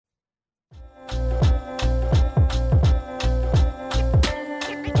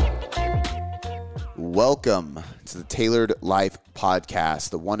Welcome to the Tailored Life Podcast,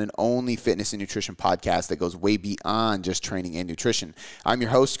 the one and only fitness and nutrition podcast that goes way beyond just training and nutrition. I'm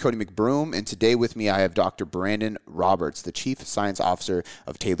your host, Cody McBroom, and today with me I have Dr. Brandon Roberts, the Chief Science Officer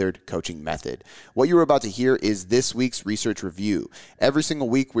of Tailored Coaching Method. What you're about to hear is this week's research review. Every single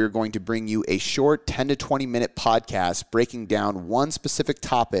week, we're going to bring you a short 10 to 20 minute podcast breaking down one specific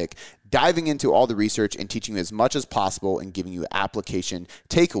topic, diving into all the research and teaching you as much as possible and giving you application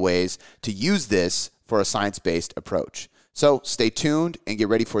takeaways to use this for a science-based approach. So stay tuned and get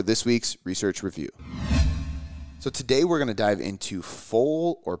ready for this week's research review. So today we're going to dive into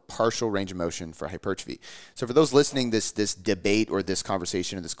full or partial range of motion for hypertrophy. So for those listening, this debate or this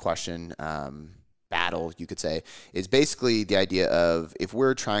conversation or this question, battle, you could say, is basically the idea of if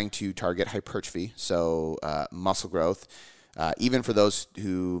we're trying to target hypertrophy, so muscle growth, even for those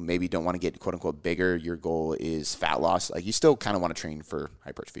who maybe don't want to get quote unquote bigger, your goal is fat loss. Like you still kind of want to train for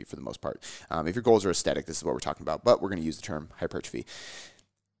hypertrophy for the most part. If your goals are aesthetic, this is what we're talking about, but we're going to use the term hypertrophy.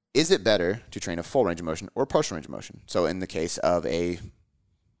 Is it better to train a full range of motion or partial range of motion? So in the case of a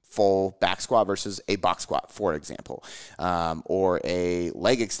full back squat versus a box squat, for example, or a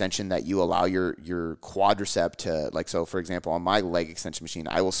leg extension that you allow your quadricep to, like, so for example, on my leg extension machine,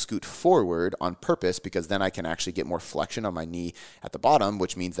 I will scoot forward on purpose because then I can actually get more flexion on my knee at the bottom,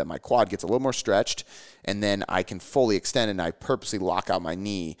 which means that my quad gets a little more stretched, and then I can fully extend, and I purposely lock out my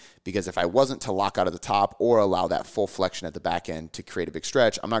knee because if I wasn't to lock out at the top or allow that full flexion at the back end to create a big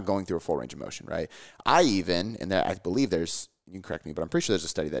stretch, I'm not going through a full range of motion, right? I believe there's, you can correct me, but I'm pretty sure there's a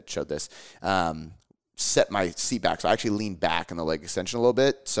study that showed this, set my seat back. So I actually lean back in the leg extension a little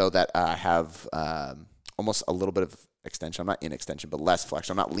bit so that I have almost a little bit of extension. I'm not in extension, but less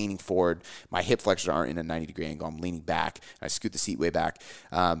flexion. I'm not leaning forward. My hip flexors aren't in a 90-degree angle. I'm leaning back. I scoot the seat way back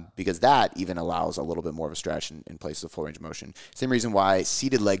because that even allows a little bit more of a stretch in places of full range of motion. Same reason why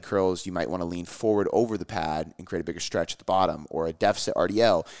seated leg curls, you might want to lean forward over the pad and create a bigger stretch at the bottom, or a deficit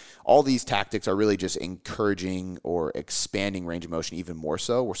RDL. All these tactics are really just encouraging or expanding range of motion even more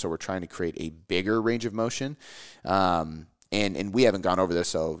so. So we're trying to create a bigger range of motion. And we haven't gone over this,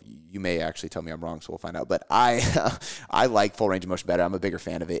 so you may actually tell me I'm wrong, so we'll find out. But I like full range of motion better. I'm a bigger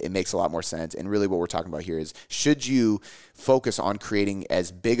fan of it. It makes a lot more sense. And really what we're talking about here is, should you focus on creating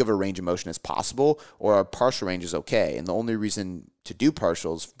as big of a range of motion as possible, or a partial range is okay? And the only reason to do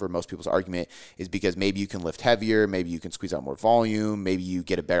partials, for most people's argument, is because maybe you can lift heavier, maybe you can squeeze out more volume, maybe you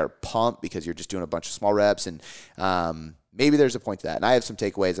get a better pump because you're just doing a bunch of small reps, and maybe there's a point to that. And I have some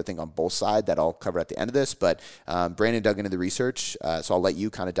takeaways, I think, on both sides that I'll cover at the end of this. But Brandon dug into the research, so I'll let you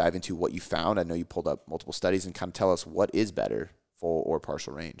kind of dive into what you found. I know you pulled up multiple studies, and kind of tell us what is better, full or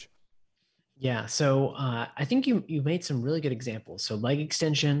partial range. Yeah, so I think you made some really good examples. So leg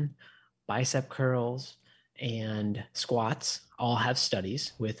extension, bicep curls, and squats all have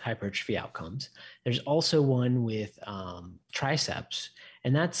studies with hypertrophy outcomes. There's also one with triceps,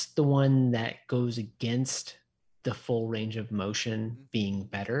 and that's the one that goes against the full range of motion being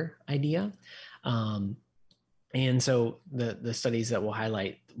better idea. And so the studies that we'll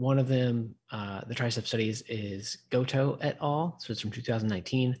highlight, one of them, the tricep studies, is Goto et al. So it's from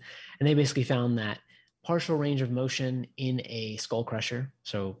 2019. And they basically found that partial range of motion in a skull crusher,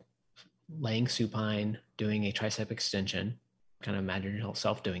 so laying supine, doing a tricep extension, kind of imagine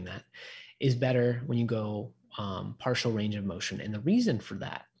yourself doing that, is better when you go partial range of motion. And the reason for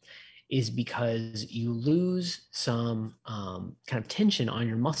that is because you lose some kind of tension on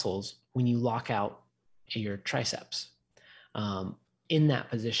your muscles when you lock out your triceps in that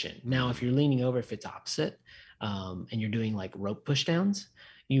position. Now, if you're leaning over, if it's opposite, and you're doing like rope push downs,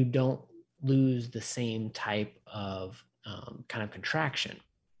 you don't lose the same type of kind of contraction.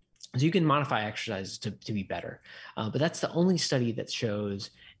 So you can modify exercises to be better. But that's the only study that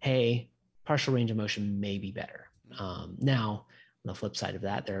shows, hey, partial range of motion may be better. Now, on the flip side of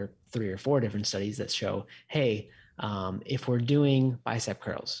that, there are 3 or 4 different studies that show, hey, if we're doing bicep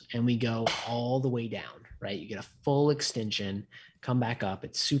curls and we go all the way down, right? You get a full extension, come back up.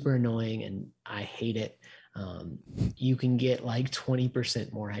 It's super annoying and I hate it. You can get like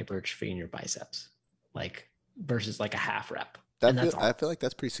 20% more hypertrophy in your biceps, like versus like a half rep. I feel like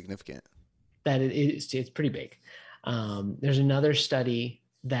that's pretty significant. That it's pretty big. There's another study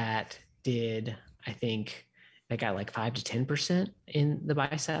that did, I think, that got like 5 to 10% in the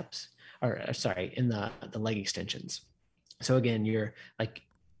biceps, or sorry, in the leg extensions. So again, you're like,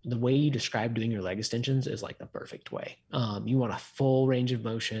 the way you describe doing your leg extensions is like the perfect way. You want a full range of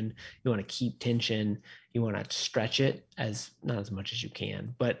motion. You want to keep tension. You want to stretch it not as much as you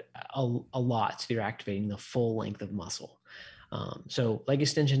can, but a lot. So you're activating the full length of muscle. So leg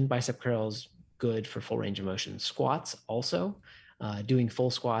extension, bicep curls, good for full range of motion. Squats also. doing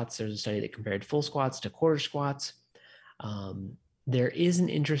full squats. There's a study that compared full squats to quarter squats. There is an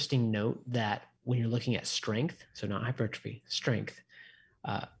interesting note that when you're looking at strength, so not hypertrophy, strength,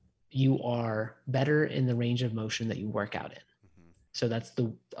 you are better in the range of motion that you work out in. So that's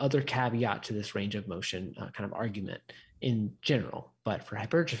the other caveat to this range of motion kind of argument in general. But for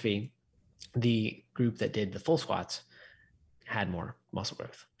hypertrophy, the group that did the full squats had more muscle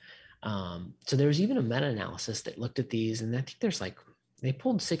growth. So there was even a meta-analysis that looked at these, and I think they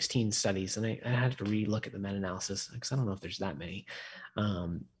pulled 16 studies, and I had to re-look at the meta-analysis because I don't know if there's that many.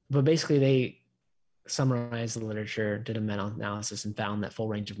 But basically they summarized the literature, did a meta-analysis, and found that full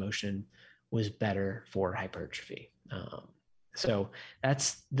range of motion was better for hypertrophy. So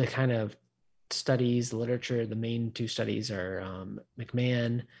that's the kind of studies, literature. The main two studies are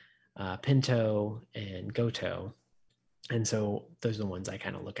McMahon, Pinto, and Goto. And so those are the ones I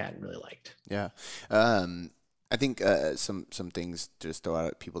kind of look at and really liked. Yeah. I think some things to just throw out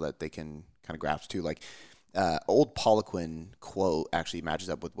at people that they can kind of grasp too, like old Poliquin quote actually matches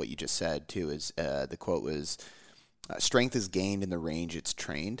up with what you just said too. Is the quote was, "Strength is gained in the range it's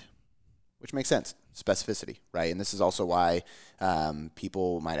trained," which makes sense. Specificity, right? And this is also why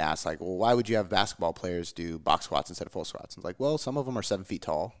people might ask, like, well, why would you have basketball players do box squats instead of full squats? And it's like, well, some of them are 7 feet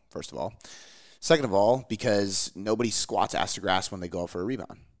tall, first of all. Second of all, because nobody squats ass to grass when they go out for a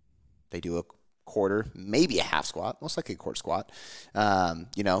rebound. They do a quarter, maybe a half squat, most likely a quarter squat.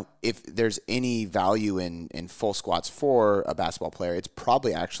 If there's any value in full squats for a basketball player, it's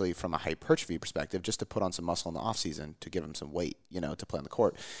probably actually from a hypertrophy perspective, just to put on some muscle in the off season to give them some weight, to play on the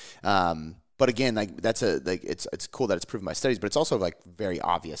court. But again, it's cool that it's proven by studies, but it's also very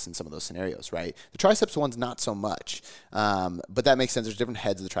obvious in some of those scenarios, right? The triceps one's not so much, but that makes sense. There's different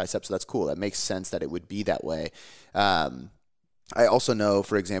heads of the triceps, so that's cool. That makes sense that it would be that way. I also know,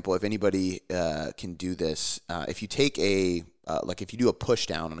 for example, if anybody can do this, if you take if you do a push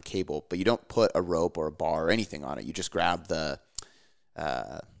down on a cable, but you don't put a rope or a bar or anything on it, you just grab the, what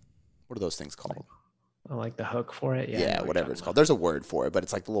are those things called? Like the hook for it? Yeah, whatever it's called. There's a word for it, but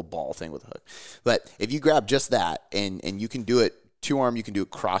it's like the little ball thing with a hook. But if you grab just that, and you can do it two-arm, you can do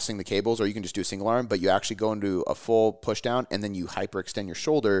it crossing the cables, or you can just do a single arm, but you actually go into a full push down, and then you hyperextend your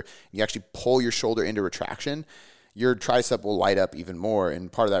shoulder. You actually pull your shoulder into retraction. Your tricep will light up even more.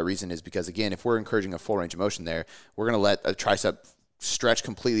 And part of that reason is because, again, if we're encouraging a full range of motion there, we're going to let a tricep stretch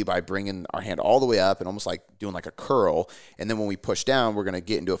completely by bringing our hand all the way up and almost like doing like a curl. And then when we push down, we're going to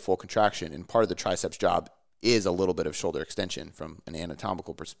get into a full contraction. And part of the triceps job is a little bit of shoulder extension from an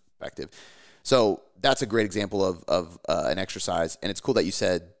anatomical perspective. So that's a great example of an exercise. And it's cool that you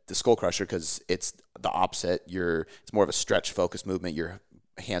said the skull crusher, because it's the opposite. It's more of a stretch focused movement. Your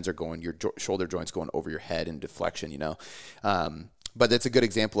hands are going, your shoulder joints going over your head in deflection, But that's a good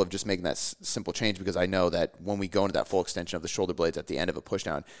example of just making that simple change, because I know that when we go into that full extension of the shoulder blades at the end of a push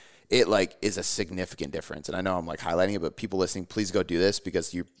down, it is a significant difference. And I know I'm highlighting it, but people listening, please go do this,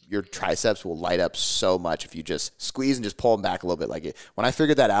 because your triceps will light up so much if you just squeeze and just pull them back a little bit. When I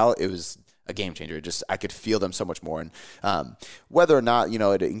figured that out, it was a game changer. I could feel them so much more. And whether or not,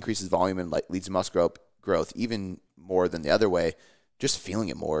 it increases volume and leads to muscle growth even more than the other way, just feeling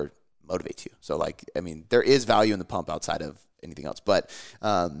it more motivates you. So there is value in the pump outside of anything else. But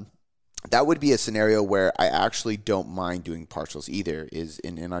that would be a scenario where I actually don't mind doing partials either,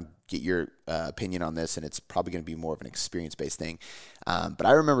 and I'll get your opinion on this, and it's probably going to be more of an experience-based thing. But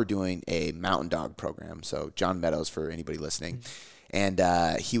I remember doing a Mountain Dog program. So John Meadows, for anybody listening. And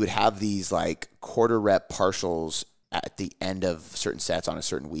he would have these quarter rep partials at the end of certain sets on a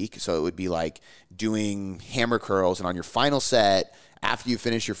certain week. So it would be like doing hammer curls, and on your final set, after you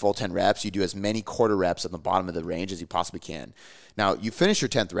finish your full 10 reps, you do as many quarter reps on the bottom of the range as you possibly can. Now, you finish your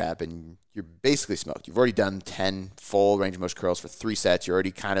 10th rep, and you're basically smoked. You've already done 10 full range of motion curls for 3 sets. You're already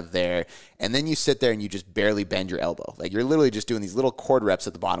kind of there. And then you sit there and you just barely bend your elbow. You're literally just doing these little quarter reps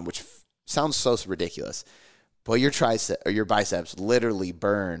at the bottom, which sounds so ridiculous. But your tricep or your biceps literally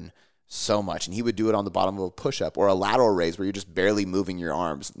burn so much. And he would do it on the bottom of a push-up or a lateral raise where you're just barely moving your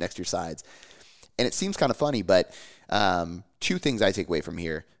arms next to your sides. And it seems kind of funny, but 2 things I take away from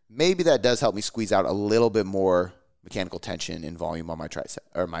here. Maybe that does help me squeeze out a little bit more mechanical tension and volume on my tricep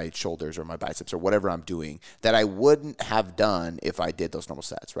or my shoulders or my biceps or whatever I'm doing that I wouldn't have done if I did those normal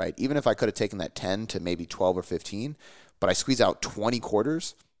sets, right? Even if I could have taken that 10 to maybe 12 or 15, but I squeeze out 20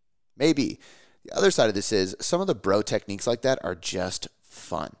 quarters, maybe. The other side of this is some of the bro techniques like that are just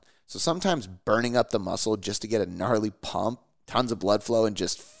fun. So sometimes burning up the muscle just to get a gnarly pump, tons of blood flow, and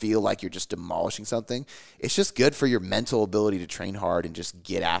just feel like you're just demolishing something, it's just good for your mental ability to train hard and just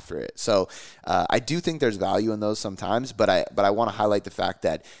get after it. So I do think there's value in those sometimes, but I want to highlight the fact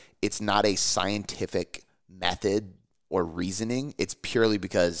that it's not a scientific method or reasoning, it's purely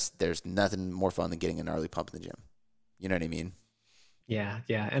because there's nothing more fun than getting a gnarly pump in the gym. You know what I mean? Yeah,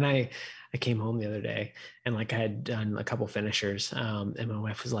 yeah. And I came home the other day and like I had done a couple finishers, and my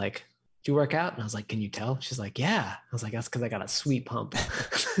wife was like, "Do you work out?" And I was like, "Can you tell?" She's like, "Yeah." I was like, "That's because I got a sweet pump."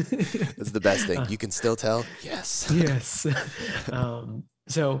 That's the best thing. You can still tell. Yes. Yes.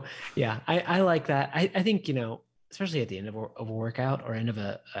 So yeah, I like that. I think, especially at the end of a workout or end of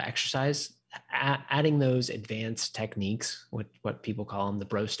a exercise, adding those advanced techniques, what people call them, the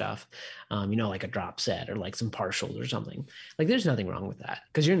bro stuff, like a drop set or like some partials or something. Like there's nothing wrong with that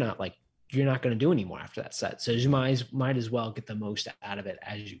because you're not going to do any more after that set. So you might as well get the most out of it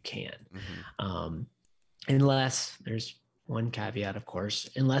as you can. Unless there's one caveat, of course,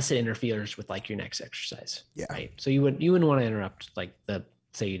 unless it interferes with like your next exercise. Yeah. Right. So you wouldn't want to interrupt like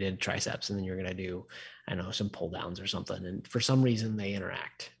say you did triceps and then you're going to do, I don't know, some pull downs or something. And for some reason they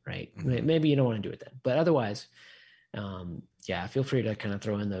interact, right? Maybe you don't want to do it then, but otherwise, feel free to kind of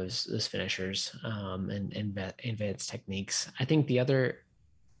throw in those finishers, and advanced techniques. I think the other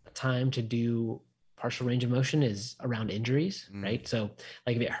time to do partial range of motion is around injuries, right? So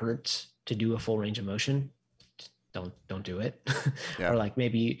like if it hurts to do a full range of motion, don't do it. Yeah. Or like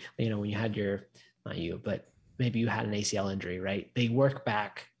maybe, when you had not you, but maybe you had an ACL injury, right? They work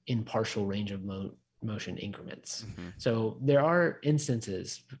back in partial range of motion increments. So there are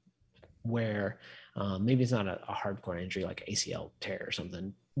instances where maybe it's not a hardcore injury like ACL tear or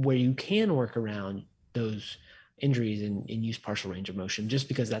something, where you can work around those injuries and use partial range of motion just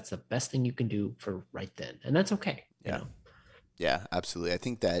because that's the best thing you can do for right then. And that's okay. Yeah. Yeah, absolutely. I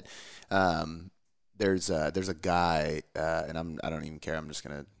think that there's a guy, and I don't even care. I'm just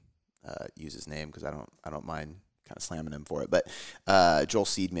gonna use his name because I don't mind kind of slamming him for it. But Joel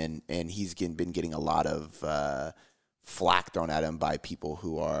Seedman, and he's been getting a lot of flack thrown at him by people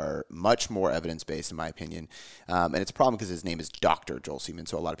who are much more evidence-based, in my opinion. And it's a problem because his name is Dr. Joel Seedman,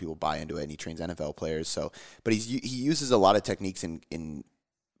 so a lot of people buy into it, and he trains NFL players. So, but he uses a lot of techniques and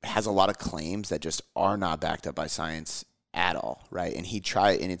has a lot of claims that just are not backed up by science at all, right? And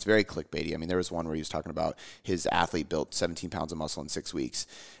and it's very clickbaity. I mean, there was one where he was talking about his athlete built 17 pounds of muscle in 6 weeks,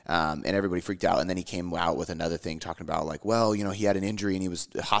 and everybody freaked out. And then he came out with another thing talking about like, well, he had an injury and he was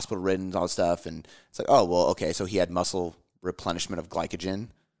hospital ridden and all this stuff. And it's like, oh, well, okay, so he had muscle replenishment of glycogen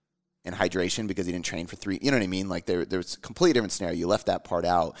and hydration because he didn't train for 3. You know what I mean? Like there's a completely different scenario. You left that part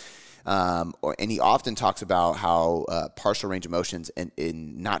out. And he often talks about how partial range of motions and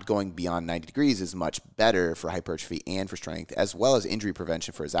in not going beyond 90 degrees is much better for hypertrophy and for strength, as well as injury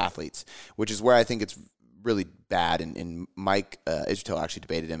prevention for his athletes, which is where I think it's really bad. And Mike Israetel actually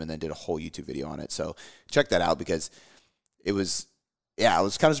debated him and then did a whole YouTube video on it. So check that out because it was, I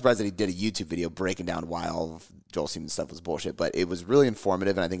was kind of surprised that he did a YouTube video breaking down why all of Joel Seedman's stuff was bullshit, but it was really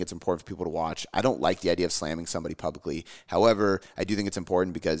informative, and I think it's important for people to watch. I don't like the idea of slamming somebody publicly. However, I do think it's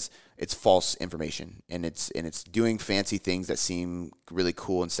important because it's false information, and it's doing fancy things that seem really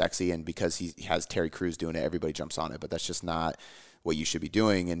cool and sexy, and because he has Terry Crews doing it, everybody jumps on it, but that's just not what you should be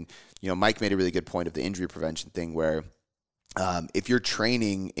doing. And, Mike made a really good point of the injury prevention thing where if you're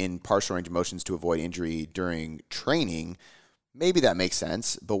training in partial range of motions to avoid injury during training, maybe that makes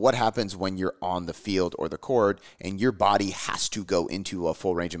sense, but what happens when you're on the field or the court and your body has to go into a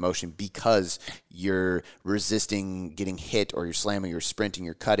full range of motion because you're resisting getting hit or you're slamming, you're sprinting,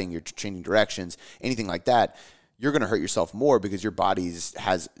 you're cutting, you're changing directions, anything like that, you're going to hurt yourself more because your body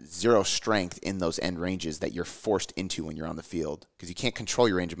has zero strength in those end ranges that you're forced into when you're on the field because you can't control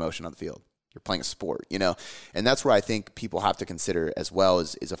your range of motion on the field. You're playing a sport, And that's where I think people have to consider as well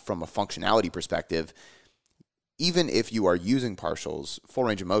is from a functionality perspective. Even if you are using partials, full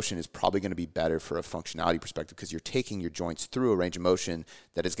range of motion is probably going to be better for a functionality perspective because you're taking your joints through a range of motion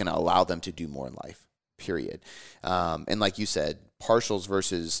that is going to allow them to do more in life, period. And like you said, partials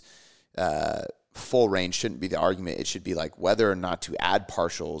versus full range shouldn't be the argument. It should be like whether or not to add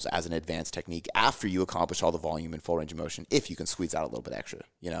partials as an advanced technique after you accomplish all the volume in full range of motion, if you can squeeze out a little bit extra,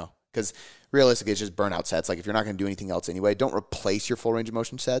 Because realistically, it's just burnout sets. Like if you're not going to do anything else anyway, don't replace your full range of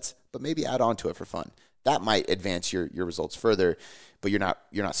motion sets, but maybe add on to it for fun. That might advance your results further, but you're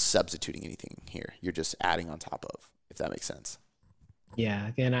not substituting anything here. You're just adding on top of, if that makes sense.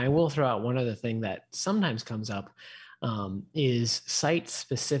 Yeah. And I will throw out one other thing that sometimes comes up is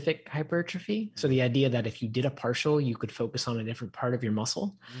site-specific hypertrophy. So the idea that if you did a partial, you could focus on a different part of your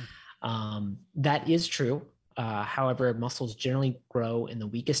muscle. That is true. However, muscles generally grow in the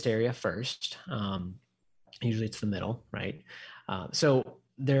weakest area first. Usually it's the middle, right? So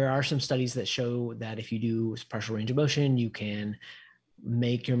there are some studies that show that if you do partial range of motion, you can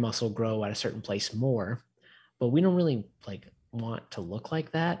make your muscle grow at a certain place more, but we don't really want to look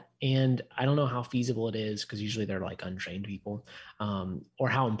like that. And I don't know how feasible it is, because usually they're like untrained people, or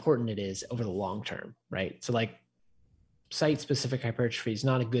how important it is over the long term, right? So like site-specific hypertrophy is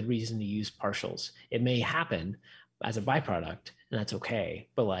not a good reason to use partials. It may happen as a byproduct, and that's okay,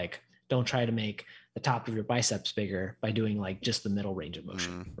 but like don't try to make the top of your biceps bigger by doing like just the middle range of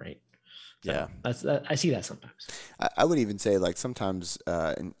motion, right? So Yeah, I see that sometimes. I would even say like sometimes,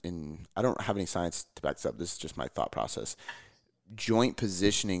 I don't have any science to back this up. This is just my thought process. Joint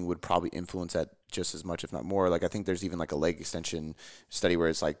positioning would probably influence that just as much, if not more. Like I think there's even like a leg extension study where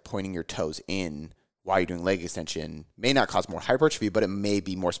it's like pointing your toes in while you're doing leg extension may not cause more hypertrophy, but it may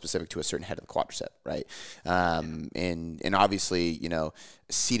be more specific to a certain head of the quadricep, right? And obviously, you know,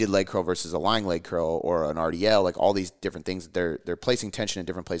 seated leg curl versus a lying leg curl or an RDL, like all these different things, they're placing tension in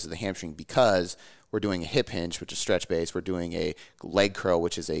different places of the hamstring because we're doing a hip hinge, which is stretch based. We're doing a leg curl,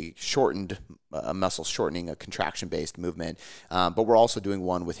 which is a shortened, muscle shortening, a contraction based movement. But we're also doing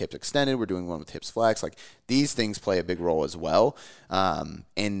one with hips extended. We're doing one with hips flexed. Like these things play a big role as well.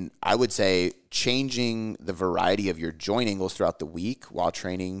 And I would say changing the variety of your joint angles throughout the week while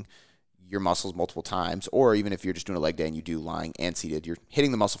training your muscles multiple times, or even if you're just doing a leg day and you do lying and seated, you're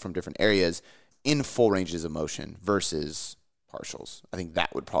hitting the muscle from different areas in full ranges of motion versus partials. I think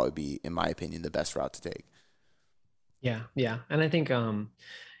that would probably be, in my opinion, the best route to take. Yeah. And I think,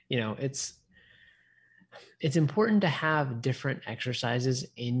 you know, it's important to have different exercises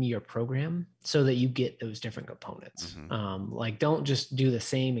in your program so that you get those different components. Like don't just do the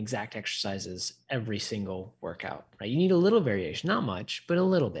same exact exercises every single workout, right? You need a little variation, not much, but a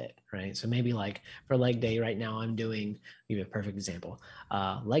little bit, right? So maybe like for leg day right now, I'm doing, give you a perfect example,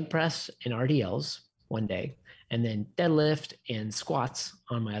 leg press and RDLs one day, and then deadlift and squats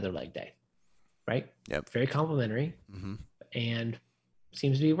on my other leg day, right? Yep. Very complimentary, and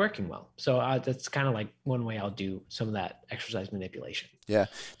seems to be working well. So that's kind of like one way I'll do some of that exercise manipulation. Yeah,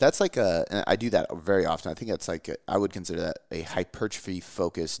 that's like and I do that very often. I think that's like I would consider that a hypertrophy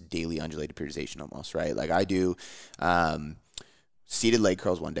focused daily undulated periodization almost, right? Like I do seated leg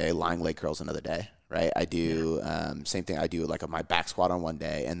curls one day, lying leg curls another day, right? I do same thing. I do like my back squat on one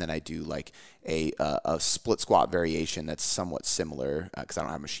day, and then I do like a split squat variation that's somewhat similar because I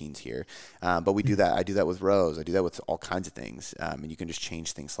don't have machines here. But we do that. I do that with rows. I do that with all kinds of things, and you can just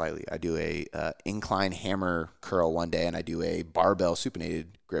change things slightly. I do a incline hammer curl one day, and I do a barbell supinated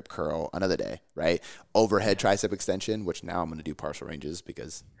grip curl another day, right? Overhead tricep extension, which now I'm going to do partial ranges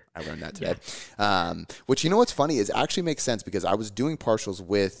because I learned that today. Which, you know what's funny is actually makes sense because I was doing partials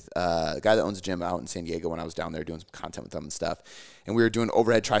with a guy that owns a gym out in San Diego when I was down there doing some content with them and stuff. And we were doing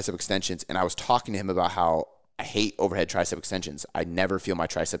overhead tricep extensions, and I was talking to him about how I hate overhead tricep extensions. I never feel my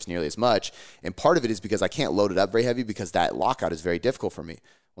triceps nearly as much. And part of it is because I can't load it up very heavy because that lockout is very difficult for me.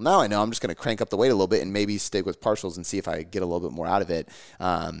 Well, now I know I'm just going to crank up the weight a little bit and maybe stick with partials and see if I get a little bit more out of it.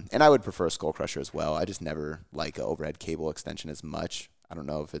 And I would prefer a skull crusher as well. I just never like an overhead cable extension as much. I don't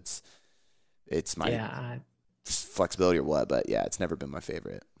know if it's my flexibility or what, but yeah, it's never been my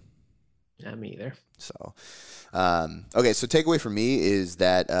favorite. Yeah, me either. So, okay. So takeaway for me is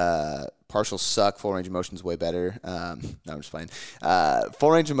that partials suck. Full range of motion is way better. No, I'm just playing.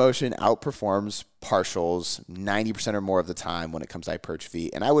 Full range of motion outperforms partials 90% or more of the time when it comes to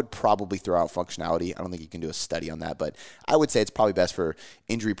hypertrophy. And I would probably throw out functionality. I don't think you can do a study on that, but I would say it's probably best for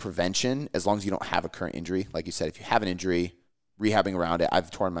injury prevention as long as you don't have a current injury. Like you said, if you have an injury, rehabbing around it. I've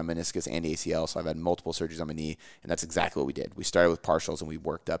torn my meniscus and ACL, so I've had multiple surgeries on my knee, and that's exactly what we did. We started with partials, and we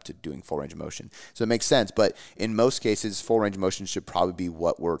worked up to doing full range of motion. So it makes sense, but in most cases, full range of motion should probably be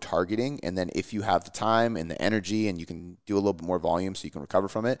what we're targeting, and then if you have the time and the energy and you can do a little bit more volume so you can recover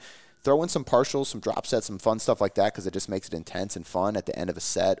from it, throw in some partials, some drop sets, some fun stuff like that because it just makes it intense and fun at the end of a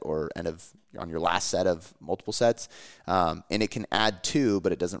set or on your last set of multiple sets, and it can add to,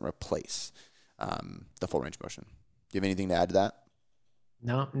 but it doesn't replace the full range of motion. Do you have anything to add to that?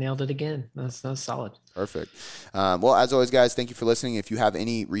 No, nailed it again. That's solid. Perfect. Well, as always, guys, thank you for listening. If you have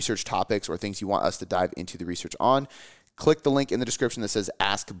any research topics or things you want us to dive into the research on, click the link in the description that says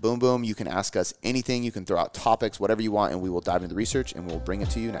Ask Boom Boom. You can ask us anything. You can throw out topics, whatever you want, and we will dive into the research and we'll bring it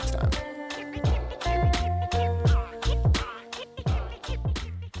to you next time.